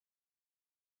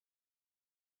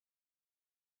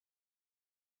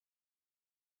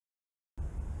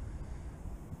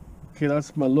Okay,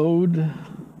 that's my load.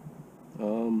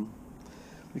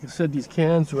 Like I said, these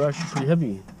cans are actually pretty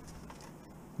heavy.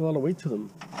 A lot of weight to them.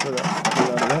 But out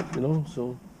of that, you know,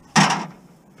 so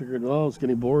figured, well, I was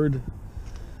getting bored.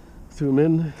 Threw them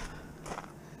in.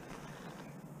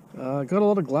 I got a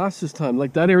lot of glass this time.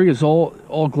 Like that area is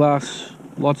all glass.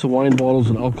 Lots of wine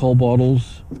bottles and alcohol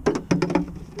bottles.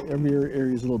 Every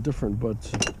area is a little different, but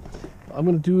what I'm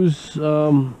gonna do is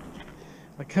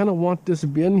I kind of want this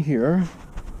bin here.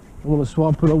 I want to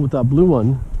swap it out with that blue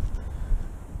one.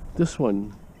 This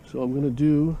one. So I'm gonna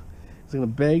do is I'm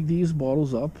gonna bag these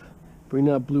bottles up, bring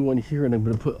that blue one here, and I'm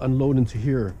gonna unload into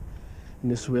here. And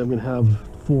this way I'm gonna have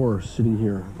 4 sitting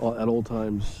here at all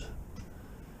times.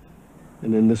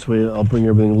 And then this way I'll bring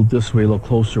everything this way a little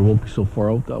closer. Won't be so far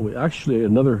out that way. Actually,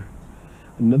 another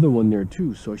one there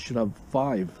too. So I should have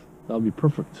 5. That'll be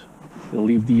perfect. I'll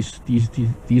leave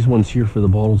these ones here for the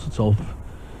bottles itself.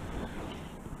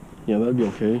 Yeah, that'd be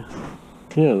okay.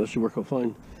 Yeah, that should work out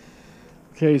fine.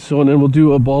 Okay, so and then we'll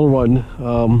do a bottle run.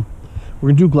 We're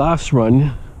gonna do glass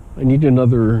run. I need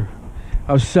another.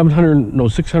 I was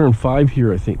 605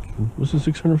 here, I think. Was it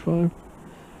 605?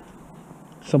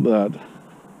 Something like that.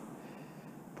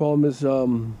 Problem is,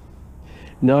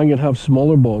 now I'm gonna have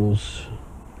smaller bottles,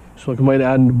 so I might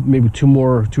add maybe 2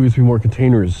 or 3 more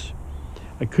containers.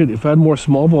 I could, if I had more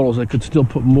small bottles, I could still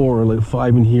put more, like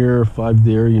 5 in here, 5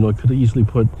 there. You know, I could easily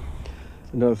put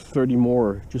another 30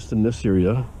 more just in this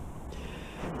area.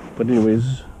 But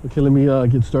anyways, okay, let me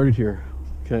get started here.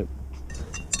 Okay.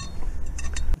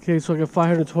 Okay, so I got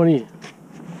 520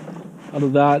 out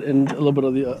of that, and a little bit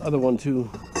of the other one too.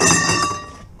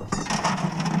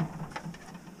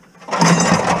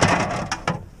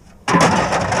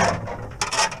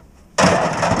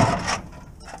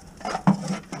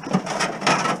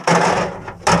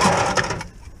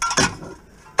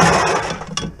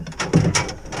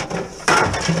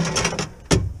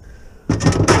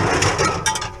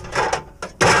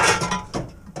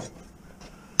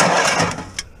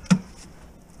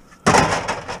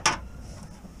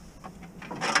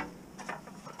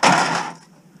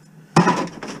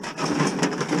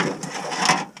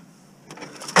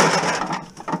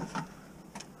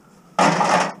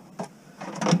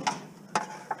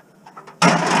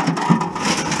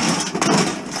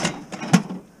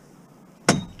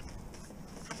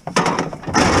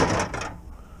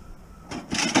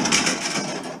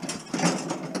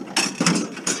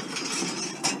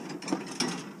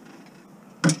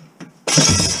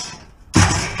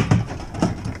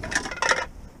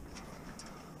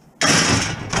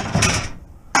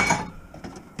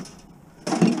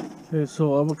 Okay,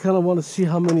 so I kind of want to see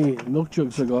how many milk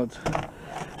jugs I got.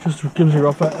 Just gives me a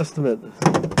rough estimate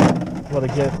of what I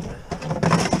get.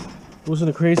 It wasn't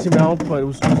a crazy amount, but it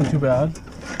wasn't too bad.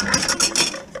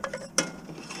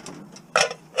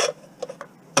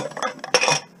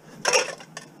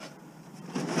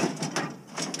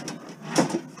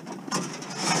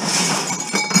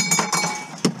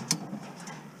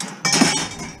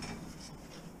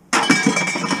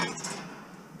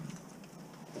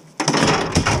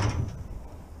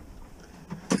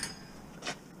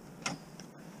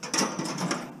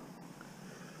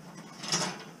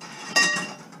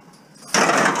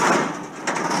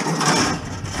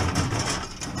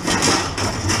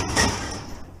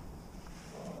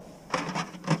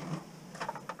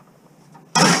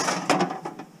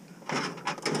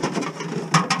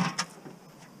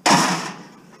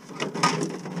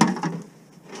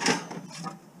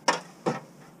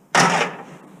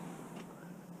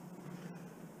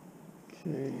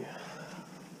 Okay.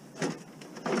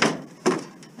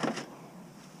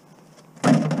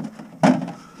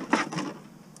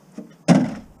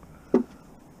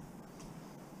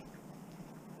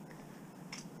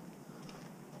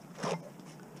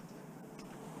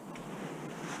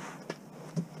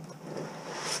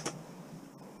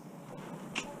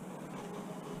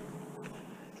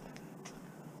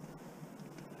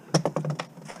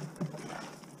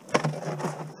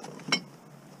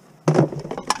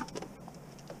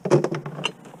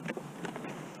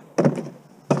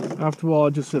 After a while, I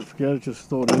just said, forget it, just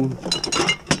throw it in. Well,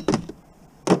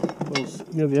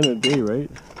 it's near the end of the day, right?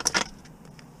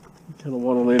 You kind of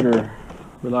want to later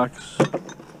relax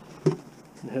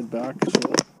and head back, so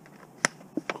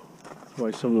that's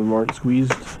why some of them aren't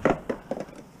squeezed.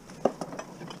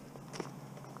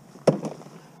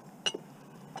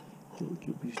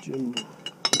 Jim.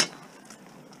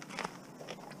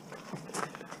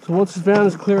 So once this van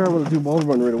is clear, I'm going to do ball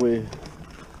run right away.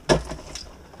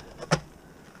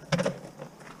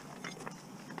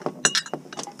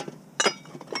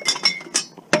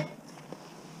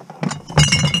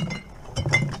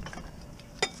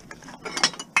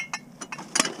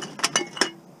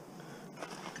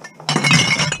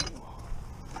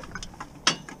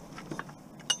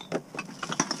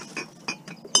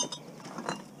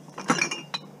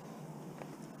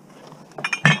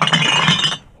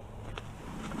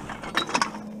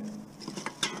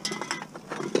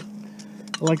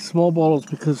 I like small bottles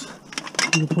because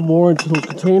you can put more into those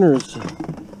containers.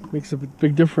 It makes a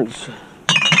big difference.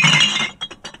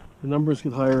 The numbers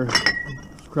get higher,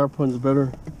 scrap one's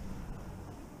better.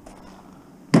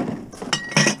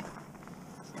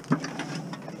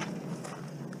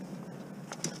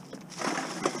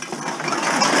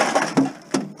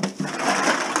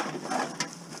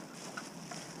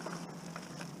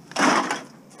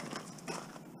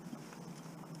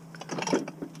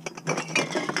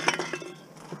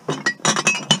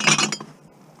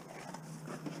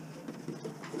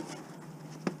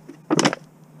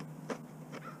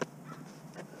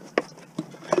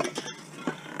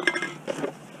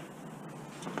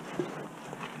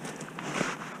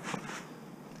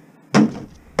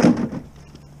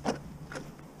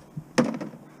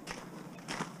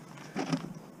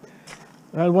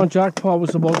 I had one jackpot,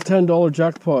 was about $10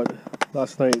 jackpot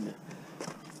last night.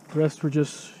 The rest were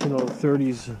just, you know,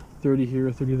 30s, 30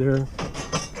 here, 30 there.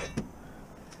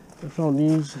 I found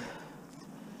these,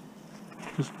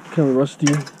 just kind of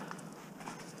rusty.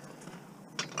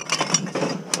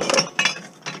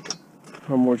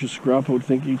 Probably more just scrap, I would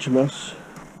think, HMS.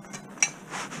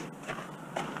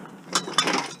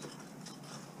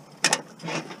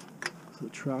 There's a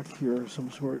track here of some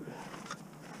sort.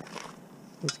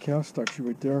 That's cast actually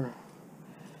right there.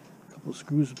 A couple of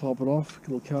screws to pop it off, a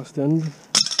little cast end.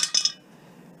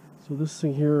 So this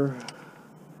thing here,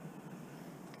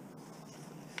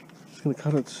 just gonna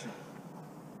cut it.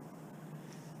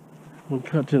 One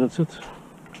cut and that's it.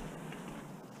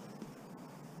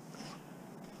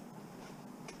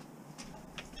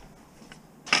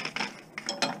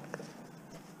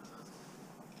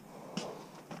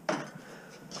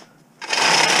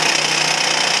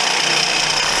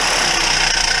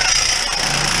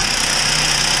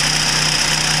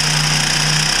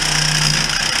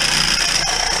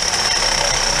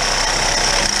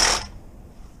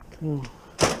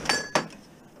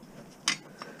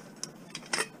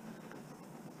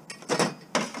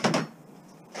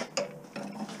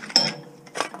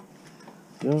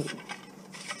 Yeah,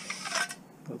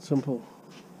 that's simple.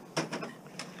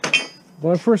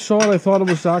 When I first saw it, I thought it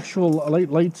was actual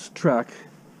lights track.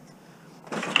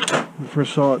 When I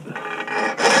first saw it.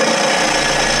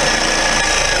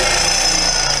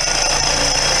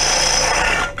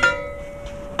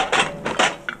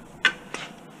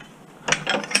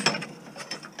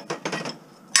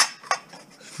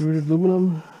 Extruded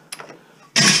aluminum.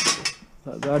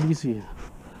 Not that easy.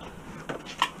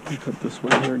 Let me cut this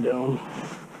one here down.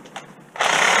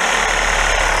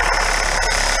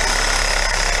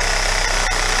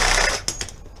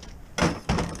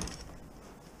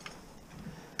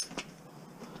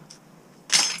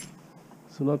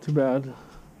 So not too bad.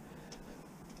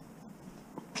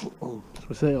 So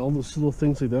I say all those little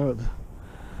things like that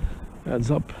adds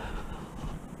up.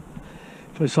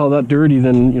 If I saw that dirty,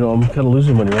 then, you know, I'm kind of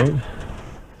losing money, right?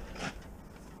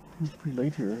 It's pretty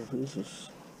late here. What is this?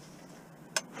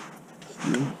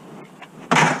 Steel.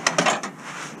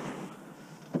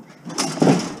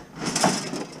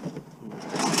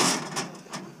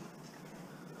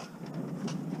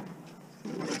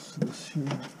 What's this here?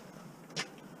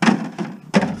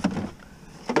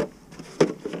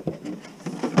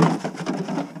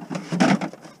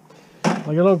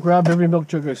 Like, I don't grab every milk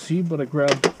jug I see, but I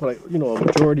grab, you know, a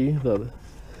majority. The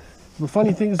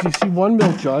funny thing is, you see one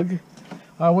milk jug,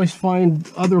 I always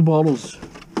find other bottles,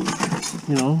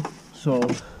 you know. So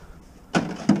if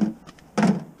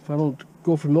I don't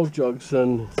go for milk jugs,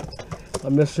 then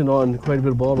I'm missing on quite a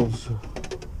bit of bottles,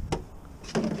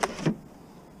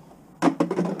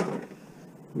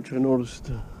 which I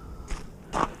noticed.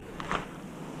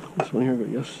 This one here I got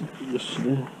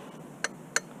yesterday.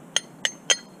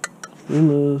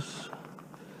 Stainless,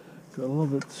 gotta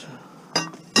love it.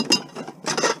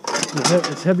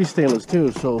 It's heavy stainless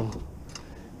too, so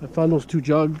I found those two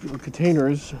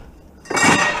containers.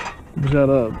 It was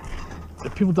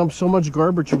at people dump so much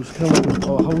garbage. It was kind of like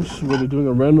a house where they're doing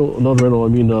a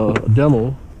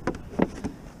demo.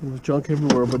 There was junk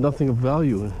everywhere, but nothing of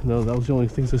value. No, that was the only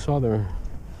things I saw there.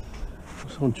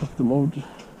 Someone chucked them out.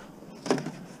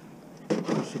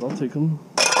 I said, I'll take them.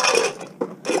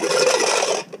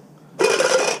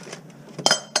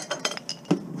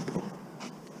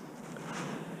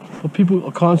 But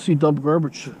people constantly dump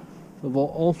garbage of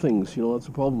all things, you know, that's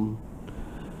a problem.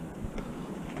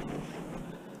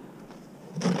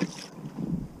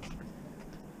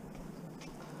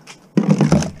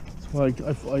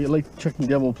 That's why I like checking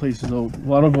demo places out.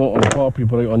 Well, I don't go out on the property,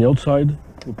 but on the outside,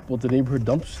 what the neighborhood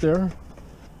dumps there.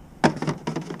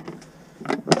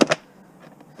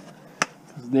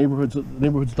 The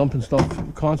neighborhood's dumping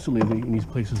stuff constantly in these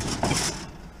places.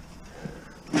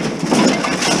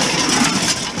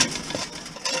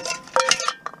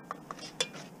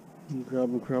 You grab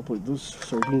and crap like this,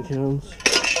 sardine cans.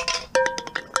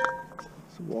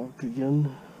 It's a wok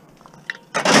again.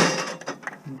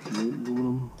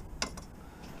 Aluminum.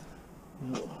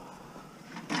 Yeah.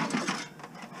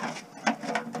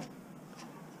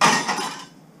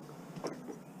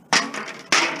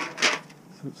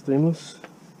 So it's stainless.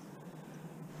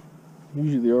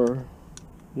 Usually they are.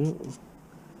 Yeah.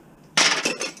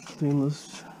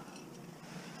 Stainless.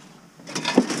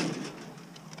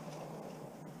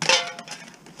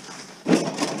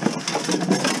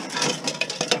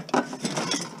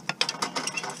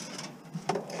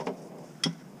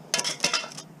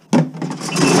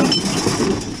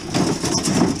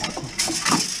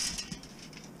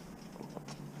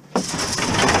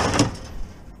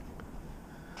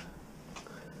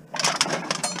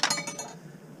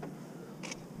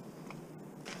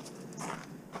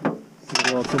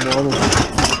 Lots of bottles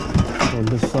on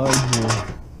this side here.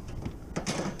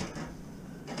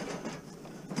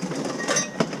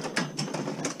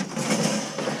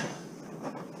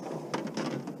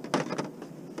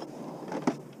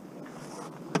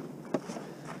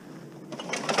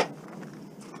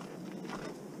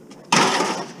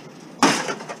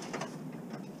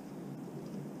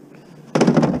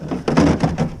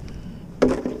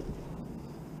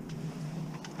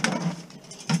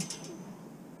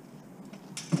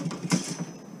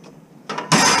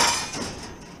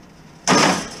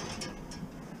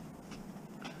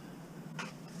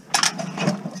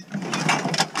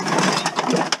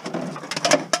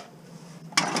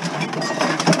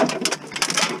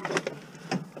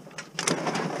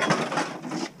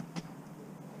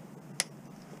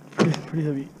 Pretty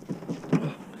heavy.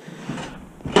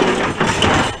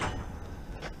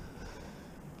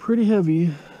 Pretty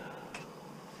heavy.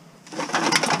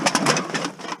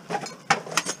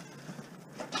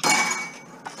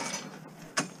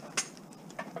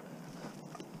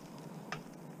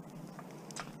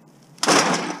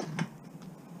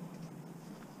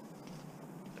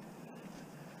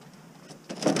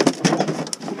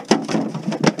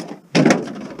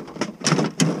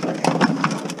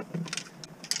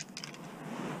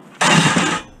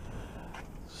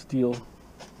 Steel.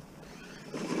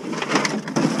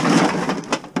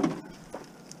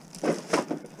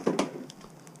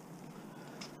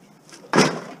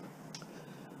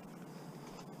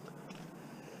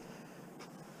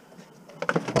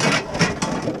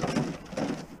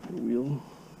 Wheel.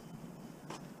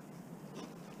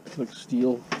 Looks like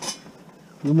steel.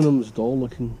 Aluminum is dull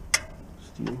looking.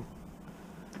 Steel.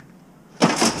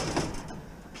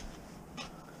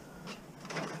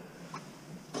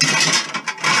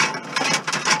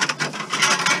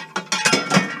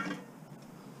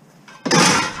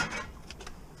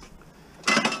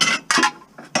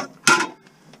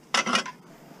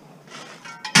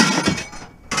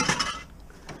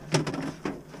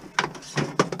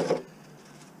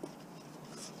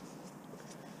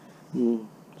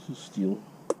 This is steel.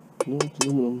 No, it's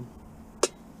aluminum.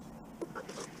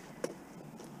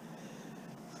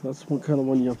 So that's one kind of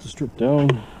one you have to strip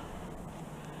down.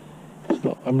 It's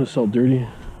not, I'm going to sell dirty.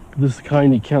 This is the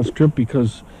kind you can't strip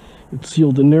because it's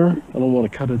sealed in there. I don't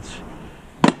want to cut it.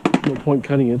 No point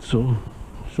cutting it, so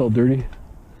sell dirty.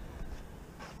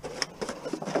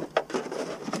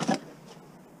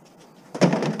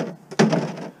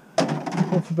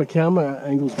 Hopefully my camera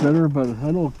angle's better, but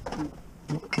I know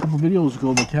a couple videos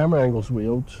ago the camera angle's way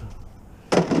out.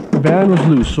 The band was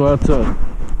loose, so I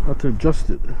had to adjust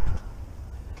it.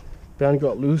 Band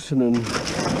got loose and then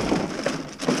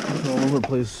it's all over the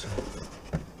place.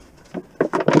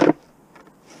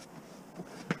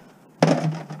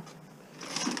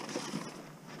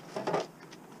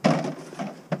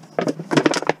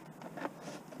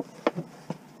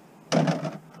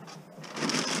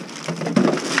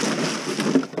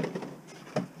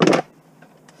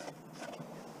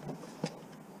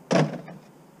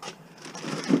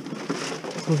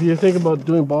 So if you think about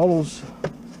doing bottles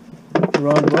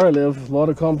around where I live, a lot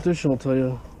of competition, I'll tell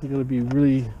you. You gotta be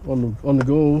really on the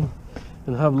go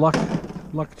and have luck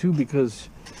too, because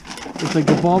it's like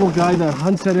the bottle guy that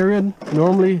hunts that area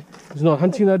normally is not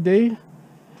hunting that day,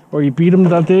 or you beat him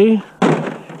that day,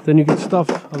 then you get stuff.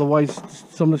 Otherwise,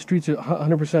 some of the streets are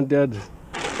 100% dead.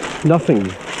 Nothing.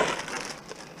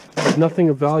 There's nothing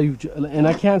of value, and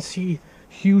I can't see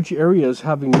huge areas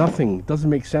having nothing. Doesn't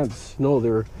make sense. No,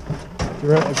 they're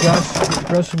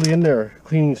aggressively in there,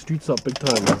 cleaning the streets up big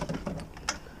time.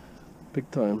 Big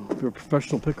time. They're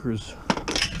professional pickers.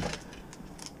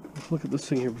 Let's look at this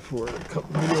thing here before I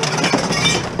cut the video.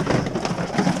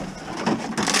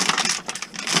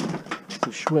 It's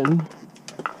a Schwinn.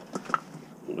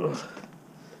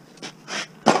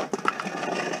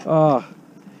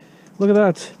 Look at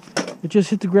that. It just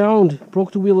hit the ground,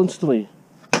 broke the wheel instantly.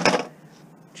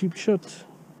 Cheap shit.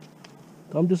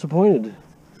 I'm disappointed.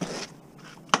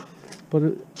 But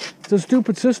it's a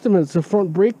stupid system. It's a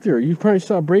front brake there. You probably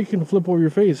saw a brake and flip over your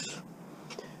face.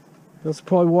 That's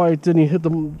probably why it didn't hit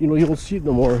them. You know, you don't see it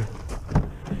no more.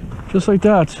 Just like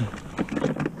that.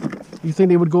 You think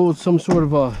they would go with some sort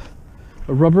of a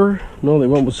rubber? No, they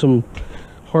went with some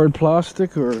hard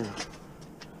plastic or...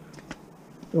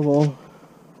 Oh well,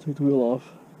 take the wheel off.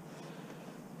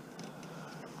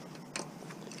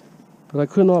 But I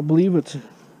could not believe it.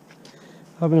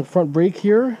 Having a front brake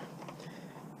here.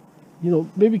 You know,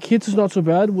 maybe kids is not so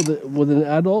bad. With an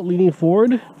adult leaning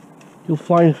forward, you'll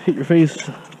fly and hit your face.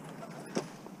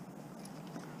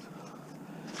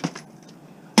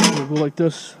 It'll go like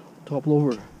this, topple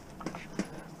over.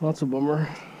 That's a bummer.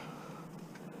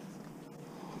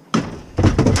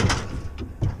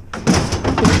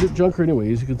 It's a bit junker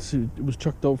anyways. You can see it was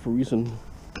chucked out for a reason.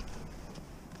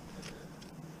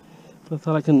 But I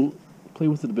thought I can play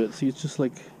with it a bit. See, it's just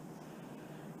like,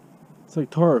 it's like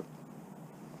tar.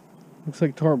 Looks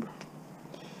like tarp.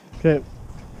 Okay.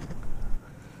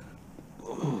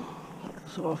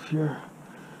 It's off here.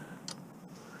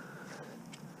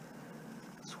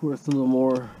 It's worth a little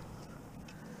more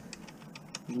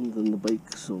than the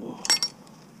bike, so.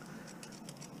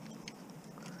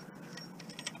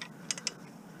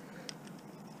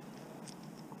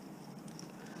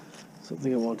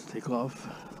 Something I want to take off.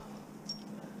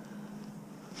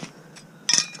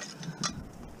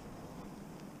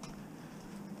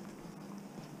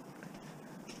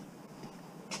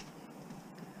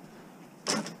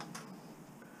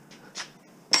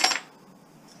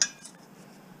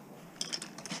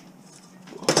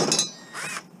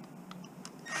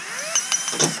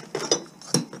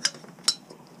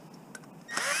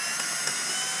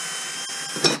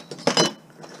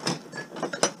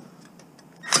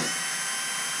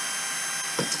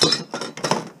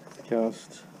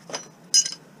 Cast.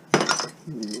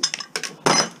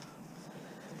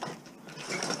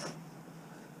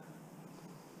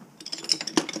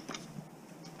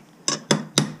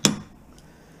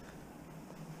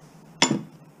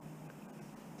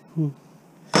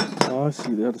 Oh, I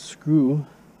see, they had a screw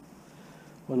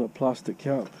on a plastic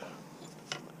cap.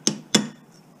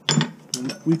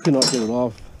 We could not get it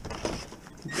off.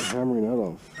 We're hammering that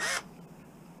off.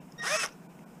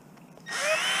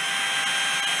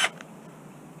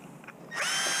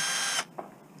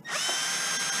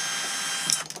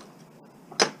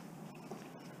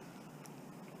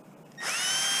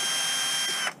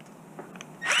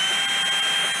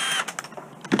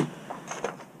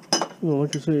 You know,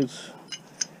 like I say, it's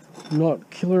not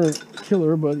killer,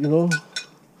 but you know,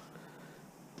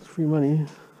 it's free money.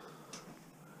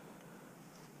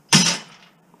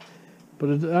 But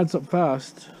it adds up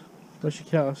fast,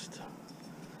 especially cast.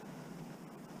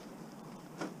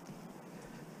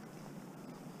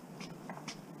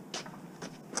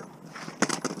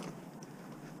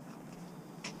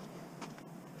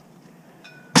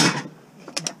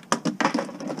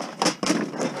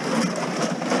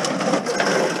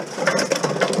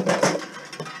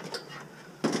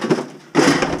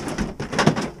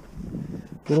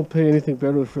 They don't pay anything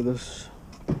better for this.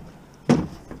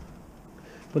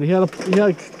 But he had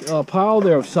a pile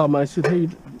there of some. I said, hey,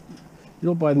 you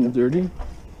don't buy them dirty.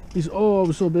 He's, oh, I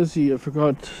was so busy, I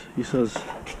forgot. He says,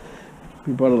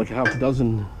 we bought like half a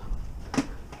dozen.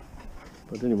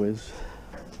 But anyways.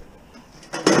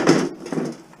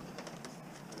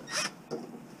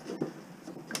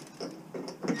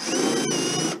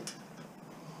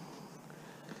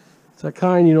 It's that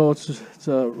kind, you know, it's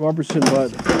a Robertson,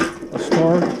 but a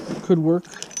star could work.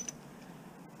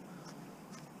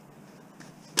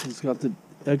 It's got the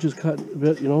edges cut a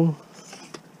bit, you know,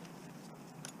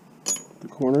 the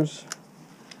corners.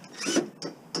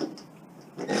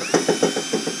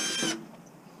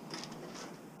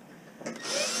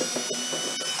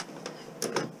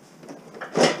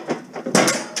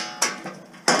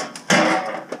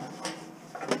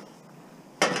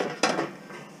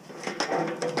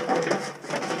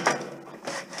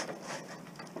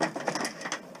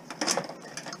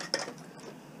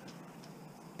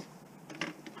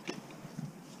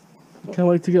 I kind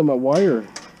of like to get my wire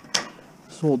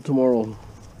sold tomorrow.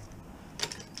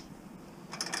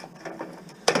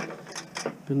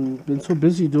 Been so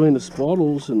busy doing the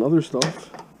spottles and other stuff.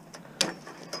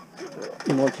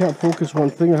 You know, I can't focus one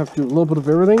thing. I have to do a little bit of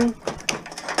everything.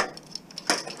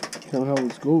 Kind of how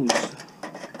this goes.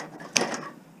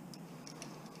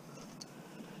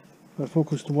 If I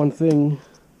focus to one thing,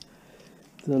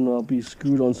 then I'll be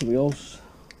screwed on something else.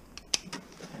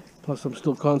 Plus, I'm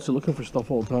still constantly looking for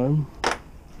stuff all the time.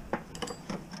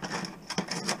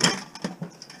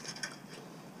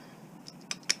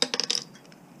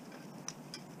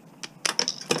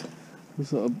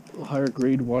 This is a higher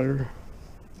grade wire.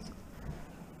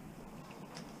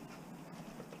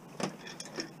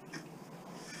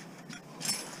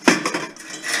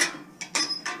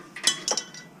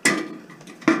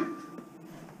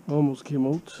 Almost came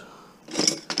out.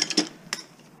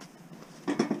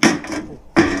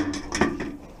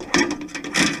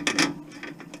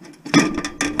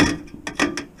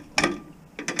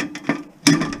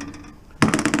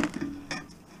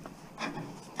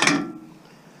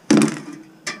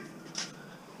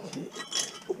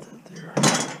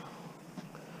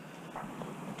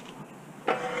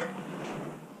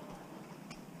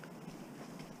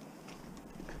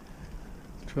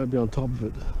 Try to be on top of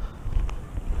it.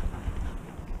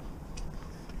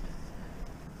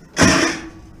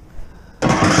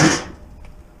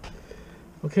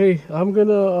 Okay, I'm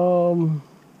gonna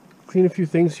clean a few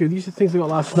things here. These are things I got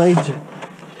last night.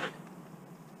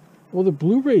 Oh, the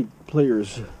Blu-ray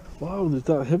players. Wow, is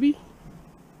that heavy?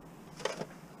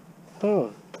 Huh.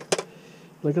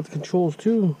 And I got the controls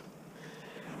too.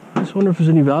 I just wonder if there's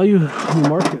any value in the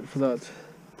market for that.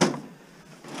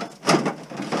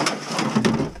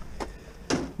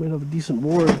 Might have a decent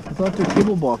board. I thought they're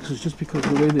cable boxes just because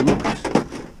of the way they looked.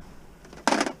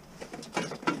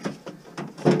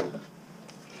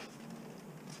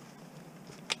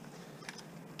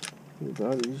 The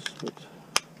batteries, but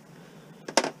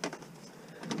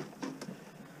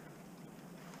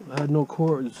I had no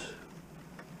cords.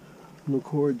 No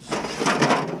cords.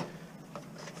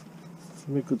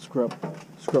 Make good scrap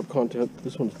content.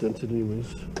 This one's dented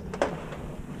anyways.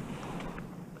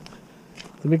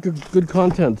 They make good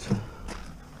content.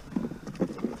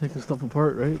 Taking stuff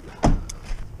apart, right?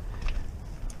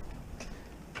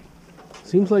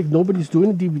 Seems like nobody's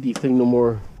doing the DVD thing no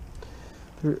more.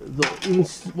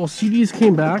 Well, CDs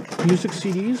came back, music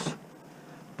CDs,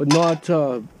 but not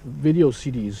video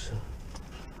CDs.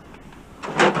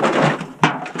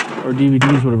 Or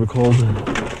DVDs, whatever they're called.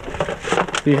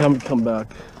 They haven't come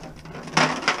back.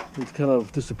 It's kind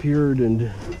of disappeared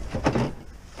and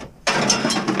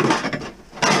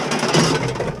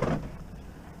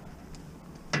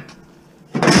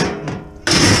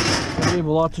I gave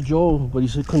a lot to Joe, but he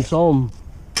said couldn't sell them.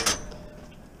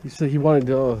 He said he wanted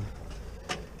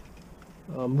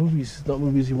movies, not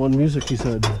movies, he wanted music, he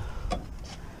said.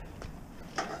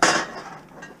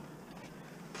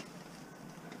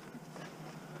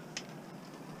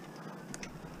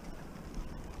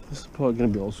 This is probably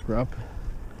going to be all scrap.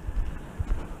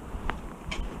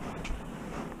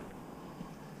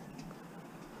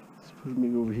 Let's put it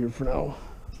maybe over here for now.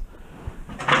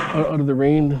 Out of the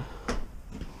rain.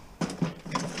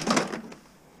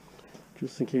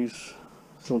 Just in case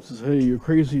someone says, hey, you're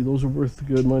crazy, those are worth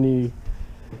good money.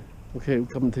 Okay,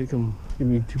 come and take them. Give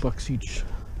me $2 each.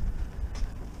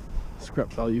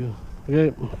 Scrap value.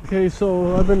 Okay,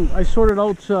 so I sorted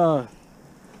out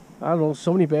I don't know,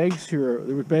 so many bags here.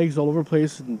 There were bags all over the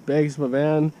place and bags in my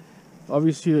van.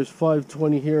 Obviously there's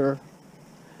 520 here.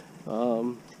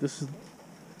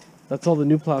 That's all the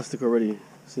new plastic already.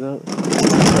 See that?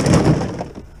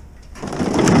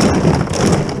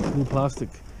 New plastic.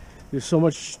 There's so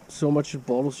much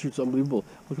bottle shoots, unbelievable.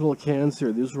 Look at all the cans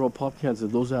there. These are all pop cans.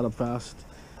 Those add up fast.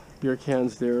 Beer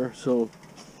cans there. So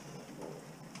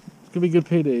it's gonna be a good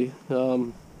payday.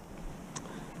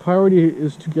 Priority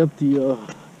is to get the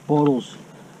bottles.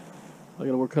 I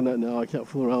gotta work on that now. I can't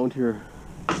fool around here.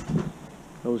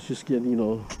 I was just getting, you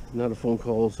know, not phone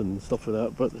calls and stuff like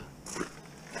that. But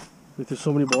like, there's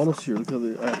so many bottles here. Look at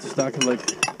I have to stack them like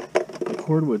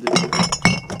cordwood.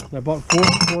 I bought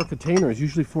four containers.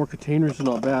 Usually 4 containers are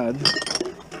not bad.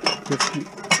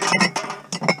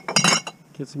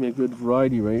 Gets me a good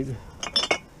variety, right?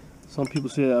 Some people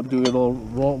say I'm doing it all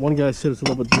wrong. One guy said it's a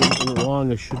little bit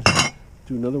wrong. I should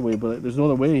do another way, but there's no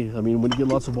other way. I mean, when you get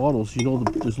lots of bottles, you know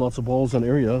there's lots of bottles in the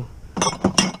area.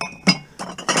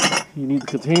 You need the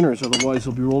containers, otherwise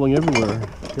they'll be rolling everywhere.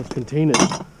 You have to contain it.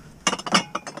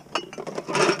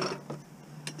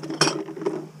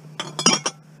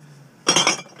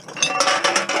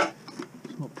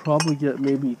 Probably get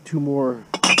maybe 2 more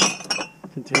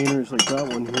containers like that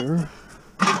one here.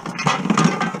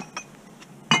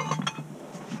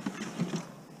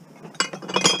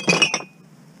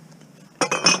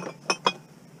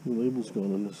 The label's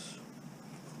gone on this.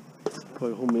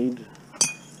 Probably homemade.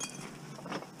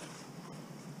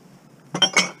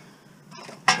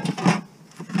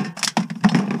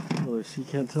 Well, see, you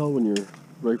can't tell when you're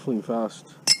rifling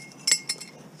fast.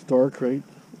 It's dark, right?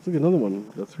 Let's look at another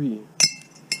one. Got 3.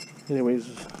 Anyways,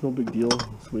 no big deal.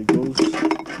 That's the way it goes.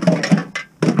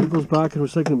 It goes back in the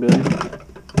recycling bin.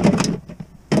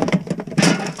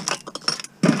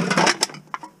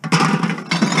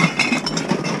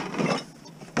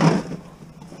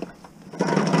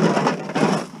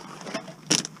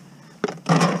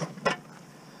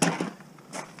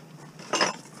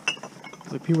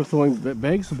 Like people throwing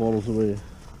bags of bottles away.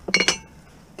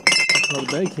 That's how the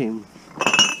bag came.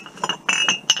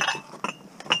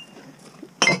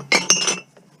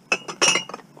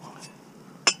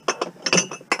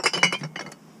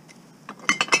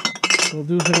 What I'll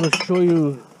do is I'm going to show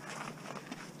you,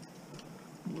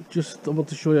 just about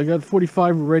to show you, I got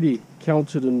 45 already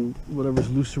counted and whatever's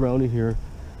loose around in here.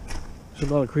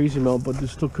 It's not a crazy amount, but there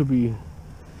still could be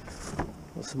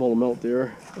a small amount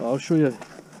there. I'll show you.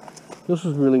 This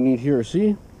was really neat here.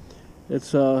 See,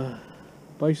 it's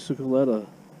bicycletta.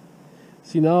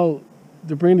 See, now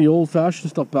they're bringing the old-fashioned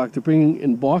stuff back. They're bringing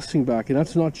embossing back, and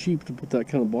that's not cheap to put that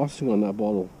kind of embossing on that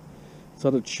bottle. It's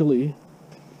out of Chile.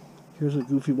 Here's a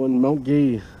goofy one, Mount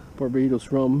Gay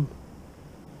Barbados rum.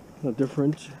 Kind of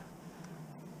different.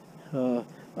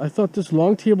 I thought this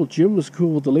long table gin was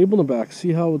cool with the label on the back.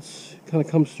 See how it's kind of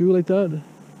comes through like that?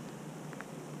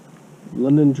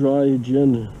 London Dry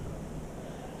Gin.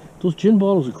 Those gin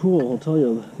bottles are cool, I'll tell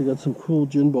you. They got some cool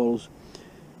gin bottles.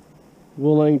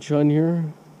 Wolang Chun here.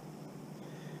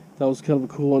 That was kind of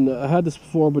a cool one. I had this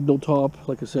before, but no top,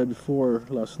 like I said before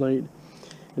last night.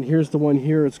 And here's the one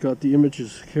here. It's got the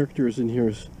images, characters in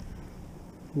here.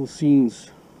 Little scenes,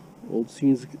 old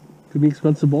scenes. Could be an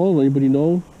expensive bottle. Anybody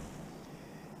know?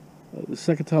 The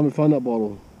second time I found that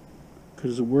bottle.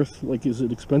 Because is it worth? Like, is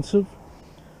it expensive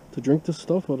to drink this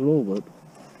stuff? I don't know, but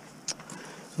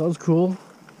so that was cool.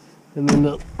 And then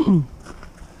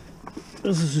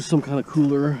this is just some kind of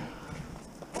cooler.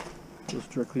 Goes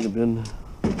directly in the bin.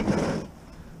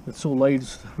 It's so light,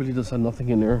 it really does have nothing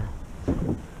in there.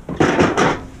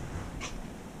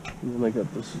 And then I got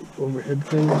this overhead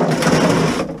thing.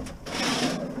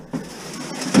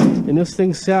 And this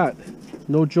thing sat,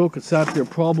 no joke, it sat there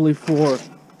probably for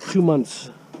 2 months.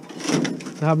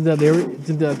 I haven't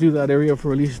did do that area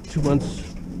for at least 2 months,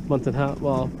 month and a half,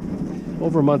 well,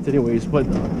 over a month anyways, but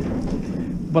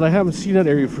I haven't seen that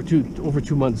area for over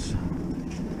 2 months.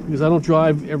 Because I don't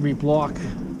drive every block,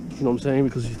 you know what I'm saying,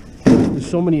 because there's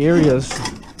so many areas.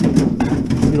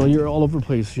 You know, you're all over the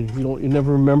place. You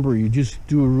never remember. You just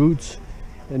do a route,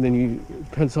 and then it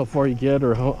depends how far you get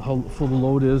or how full the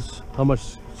load is, how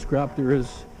much scrap there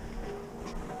is.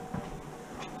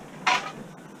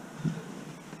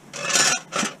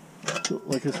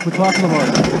 Like we're talking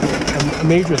about a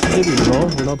major city, you know.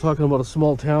 We're not talking about a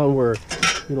small town where,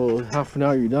 you know, half an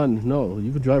hour you're done. No,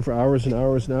 you could drive for hours and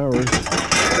hours and hours,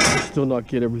 and still not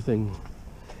get everything.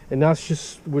 And that's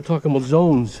just, we're talking about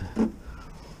zones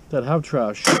that have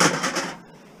trash.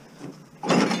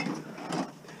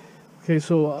 Okay,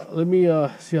 so let me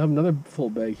see. I have another full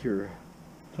bag here.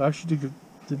 So I actually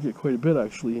did get quite a bit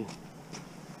actually.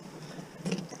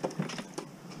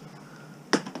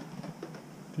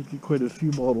 Did get quite a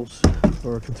few bottles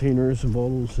or containers and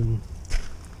bottles and.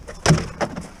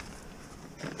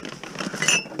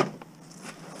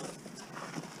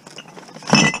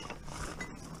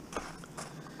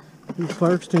 Here's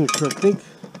fire extinguisher. I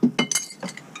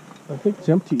think it's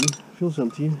empty. It feels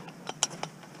empty.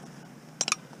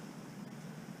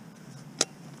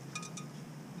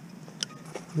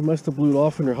 They must have blew it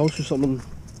off in their house or something.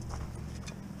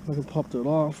 I can pop that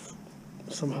off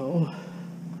somehow.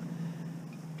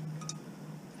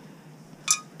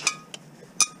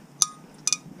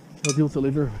 I'll deal with it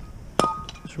later.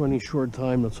 It's running short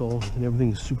time, that's all, and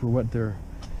everything's super wet there.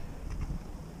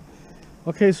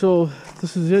 Okay, so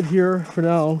this is it here for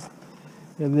now,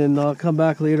 and then I'll come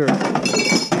back later.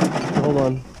 Hold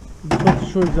on. I'm just going to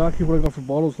show you exactly what I got for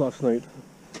bottles last night.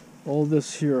 All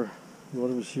this here,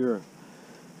 what was here.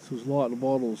 So there's a lot of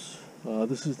bottles.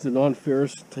 This is the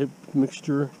non-ferrous type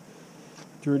mixture.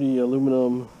 Dirty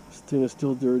aluminum, stainless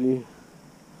steel dirty.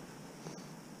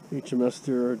 HMS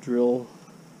there, drill.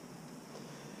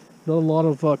 Not a lot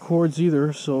of cords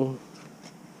either, so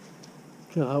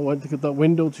yeah, I went to get that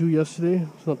window too yesterday.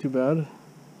 It's not too bad.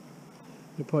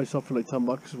 You probably sell for like $10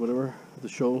 or whatever at the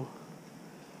show.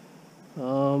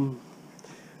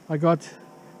 I got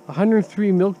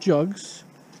 103 milk jugs,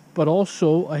 but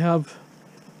also I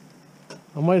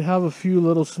might have a few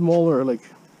little smaller, like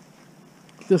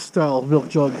this style milk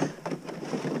jug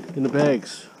in the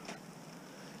bags.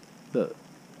 That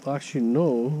actually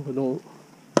no, I don't.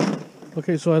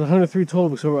 Okay, so I had 103 total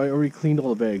because I already cleaned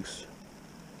all the bags.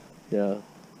 Yeah,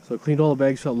 so I cleaned all the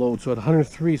bags that load. So I had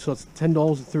 103, so that's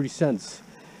 $10.30.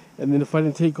 And then if I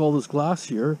didn't take all this glass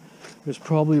here, there's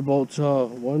probably about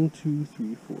 1, 2,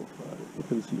 3, 4, 5. Look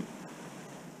at this.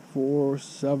 4,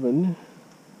 7.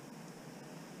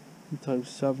 3 times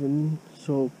 7.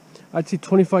 So I'd say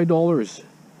 $25.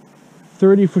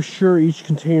 30 for sure. Each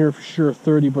container for sure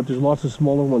 30, but there's lots of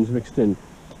smaller ones mixed in.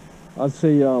 I'd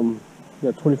say yeah,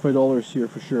 $25 here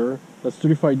for sure. That's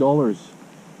 $35.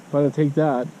 if I take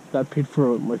that, that paid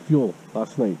for my fuel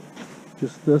last night.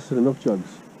 Just this and the milk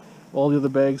jugs. All the other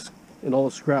bags and all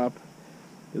the scrap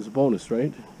is a bonus,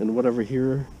 right? And whatever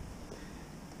here,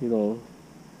 you know.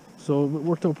 So it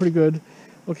worked out pretty good.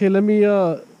 Okay, let me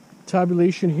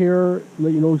tabulation here,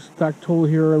 let you know stack total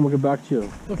here, and we'll get back to you.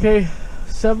 Okay,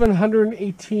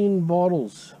 718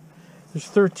 bottles. There's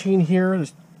 13 here.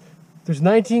 There's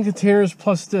 19 containers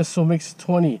plus this, so it makes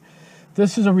 20.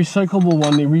 This is a recyclable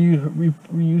one. They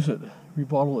reuse it,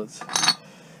 rebottle it.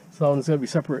 So that one's gotta be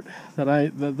separate.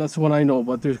 That's the one I know,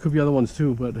 but there could be other ones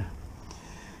too. But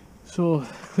so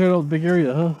cleared out a big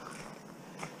area,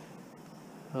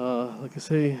 huh? Like I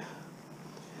say.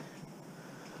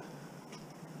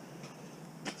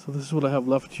 So this is what I have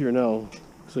left here now,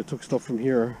 because I took stuff from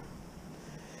here.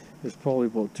 There's probably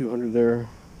about 200 there.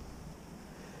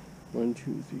 1,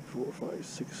 2, 3, 4, 5,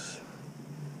 6.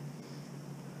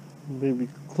 Maybe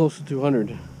close to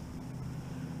 200.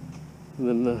 And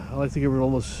then I like to get rid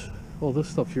of all this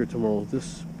stuff here tomorrow.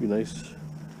 This would be nice.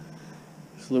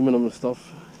 This aluminum and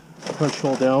stuff. Crunch it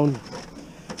all down.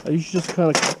 I usually just kind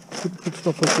of put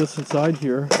stuff like this inside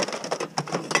here.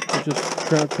 And just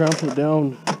trample it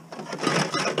down.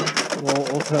 It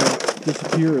all kind of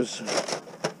disappears.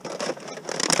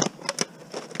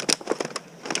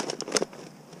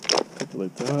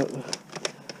 Like that.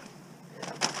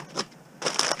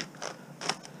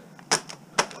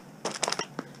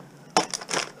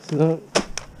 See that?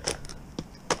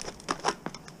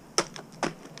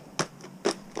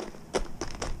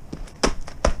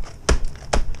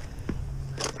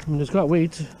 I mean, it's got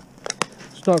weight.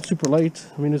 It's not super light.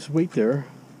 I mean, there's weight there.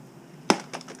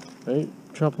 Right?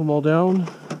 Trample them all down.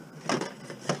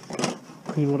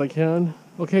 Clean what I can.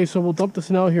 Okay, so we'll dump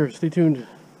this now here. Stay tuned.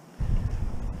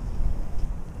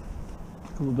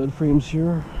 Couple bed frames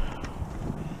here.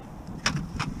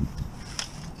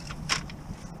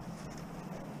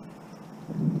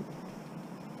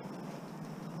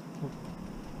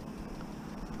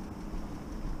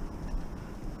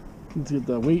 Let's get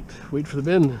that weight for the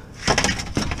bin.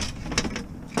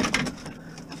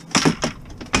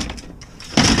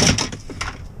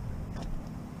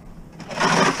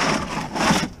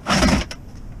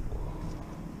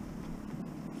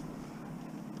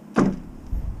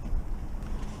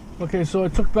 Okay, so I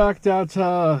took back that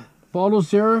bottles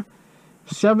there.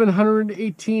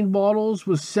 718 bottles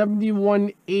was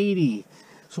 71.80.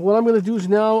 So what I'm going to do is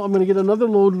now I'm going to get another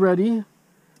load ready.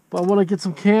 But I want to get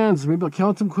some cans. Maybe I'll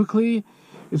count them quickly.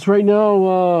 It's right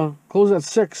now closed at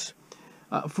 6.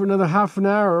 For another half an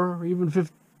hour or even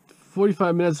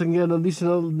 45 minutes, I can get at least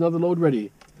another load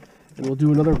ready. And we'll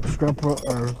do another scrap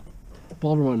or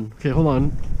ball run. Okay, hold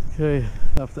on. Okay,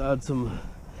 I have to add some.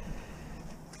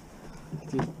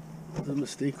 Did a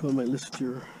mistake on my list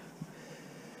here.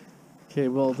 Okay,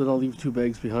 well then I'll leave 2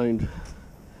 bags behind.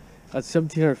 At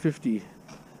 1,750,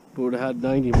 but would have had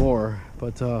 90 more.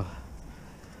 But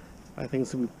I think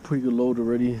it's gonna be a pretty good load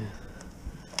already.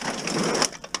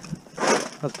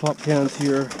 That's pop cans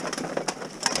here.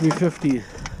 350.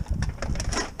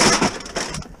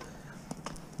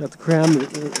 Got to cram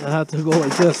it. I had to go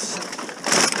like this.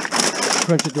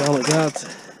 Crunch it down like that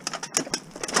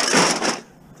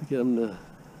to get them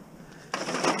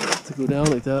to go down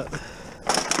like that.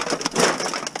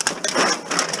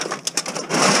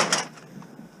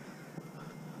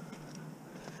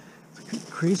 It's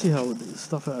crazy how this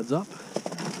stuff adds up.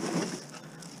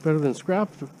 Better than scrap.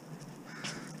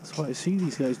 That's why I see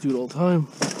these guys do it all the time.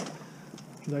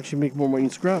 You can actually make more money in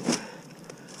scrap.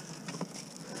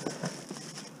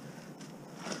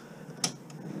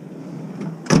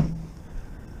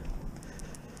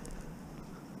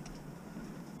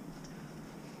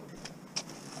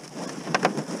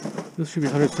 This should be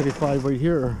 175 right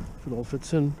here, if it all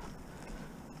fits in.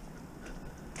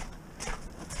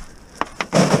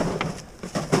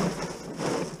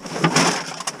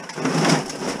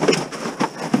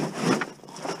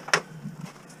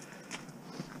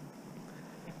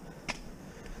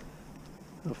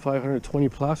 A 520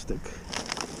 plastic.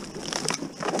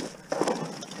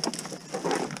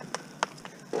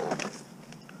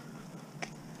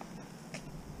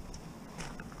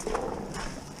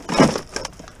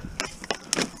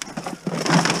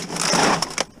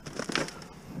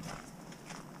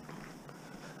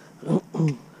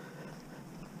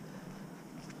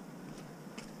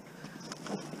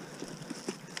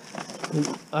 And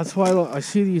that's why I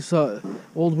see these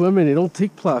old women, they don't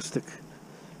take plastic.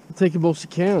 They take mostly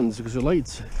cans because they're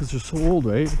light, because they're so old,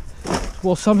 right?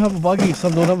 Well, some have a buggy,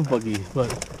 some don't have a buggy, but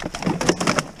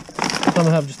some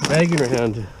have just a bag in their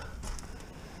hand.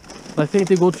 I think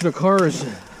they go to their cars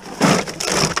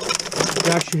I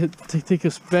actually had to take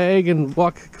this bag and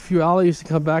walk a few alleys to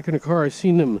come back in the car. I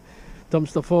seen them dump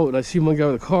stuff out, and I see one guy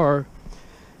with a car, and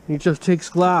he just takes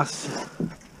glass,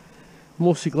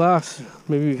 mostly glass.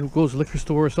 Maybe he goes to the liquor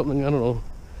store or something, I don't know.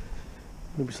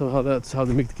 Maybe somehow that's how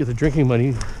they get the drinking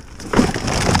money.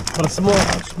 But a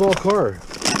small car.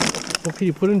 What can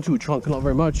you put into a trunk? Not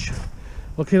very much.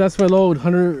 Okay, that's my load,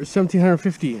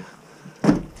 1,750.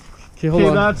 Okay, hold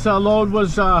on. That load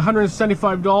was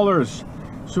 $175.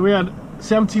 So we had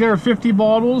 1,750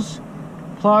 bottles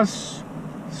plus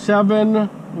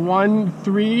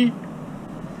 713.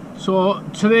 So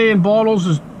today in bottles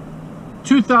is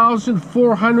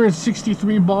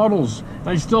 2,463 bottles.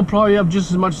 I still probably have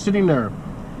just as much sitting there.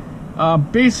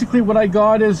 Basically what I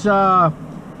got is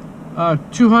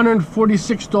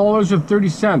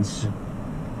 $246.30.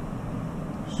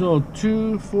 So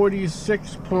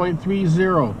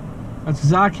 246.30. That's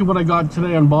exactly what I got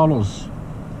today on bottles.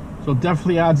 So it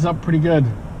definitely adds up pretty good.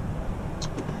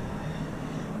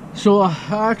 So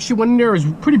I actually went in there. It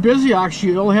was pretty busy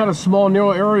actually. It only had a small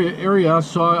narrow area,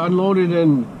 so I unloaded,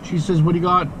 and she says, what do you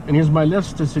got? And here's my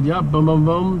list. I said, yeah, boom, boom,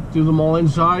 boom. Do them all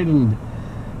inside. And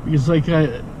because like,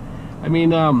 I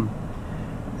mean,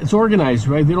 it's organized,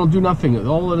 right? They don't do nothing.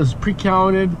 All of it is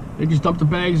pre-counted. They just dump the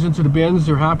bags into the bins.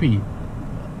 They're happy.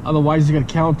 Otherwise, they got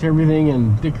to count everything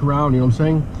and dick around, you know what I'm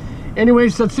saying?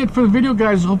 Anyways, that's it for the video,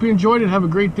 guys. Hope you enjoyed it. Have a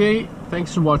great day.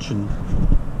 Thanks for watching.